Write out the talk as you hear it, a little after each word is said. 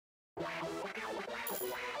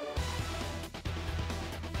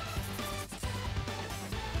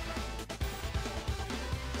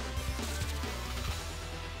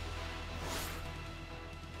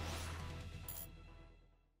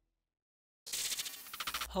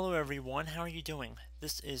Hello everyone, how are you doing?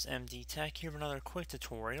 This is MD Tech here with another quick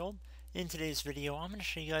tutorial. In today's video, I'm going to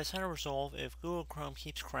show you guys how to resolve if Google Chrome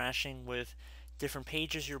keeps crashing with different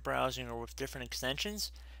pages you're browsing or with different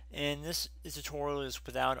extensions. And this tutorial is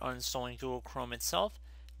without uninstalling Google Chrome itself.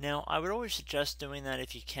 Now, I would always suggest doing that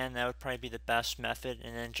if you can. That would probably be the best method,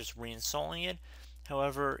 and then just reinstalling it.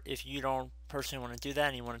 However, if you don't personally want to do that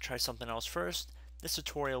and you want to try something else first, this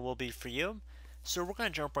tutorial will be for you. So we're going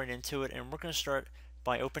to jump right into it, and we're going to start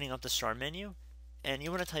by opening up the start menu, and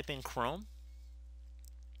you want to type in Chrome.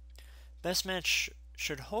 Best match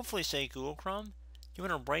should hopefully say Google Chrome. You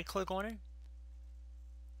want to right click on it,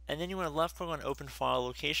 and then you want to left click on open file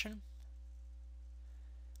location.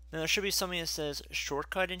 Now there should be something that says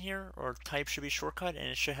shortcut in here, or type should be shortcut, and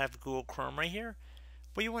it should have Google Chrome right here.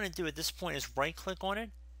 What you want to do at this point is right click on it,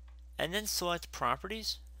 and then select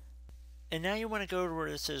properties. And now you want to go to where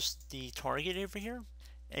it says the target over here,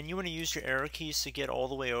 and you want to use your arrow keys to get all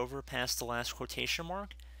the way over past the last quotation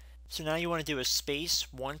mark. So now you want to do a space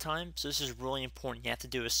one time. So this is really important. You have to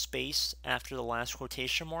do a space after the last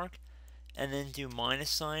quotation mark, and then do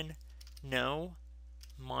 -sign, no,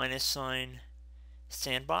 -sign,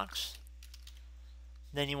 sandbox.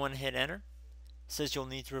 Then you want to hit enter. It says you'll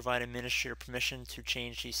need to provide administrator permission to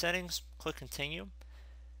change these settings. Click continue.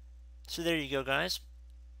 So there you go, guys.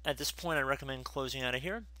 At this point, I recommend closing out of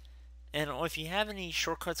here. And if you have any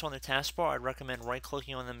shortcuts on the taskbar, I'd recommend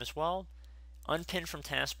right-clicking on them as well. Unpin from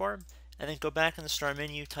taskbar, and then go back in the start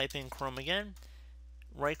menu, type in Chrome again,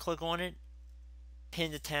 right-click on it,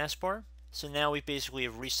 pin to taskbar. So now we basically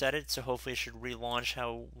have reset it, so hopefully it should relaunch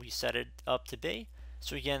how we set it up to be.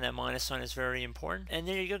 So again, that -sign is very important. And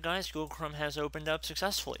there you go, guys. Google Chrome has opened up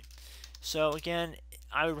successfully. So again,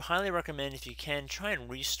 I would highly recommend, if you can, try and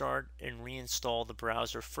restart and reinstall the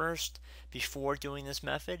browser first before doing this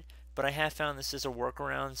method. But I have found this is a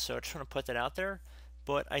workaround, so I just want to put that out there.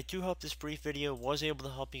 But I do hope this brief video was able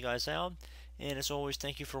to help you guys out. And as always,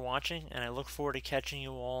 thank you for watching, and I look forward to catching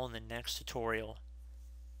you all in the next tutorial.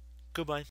 Goodbye.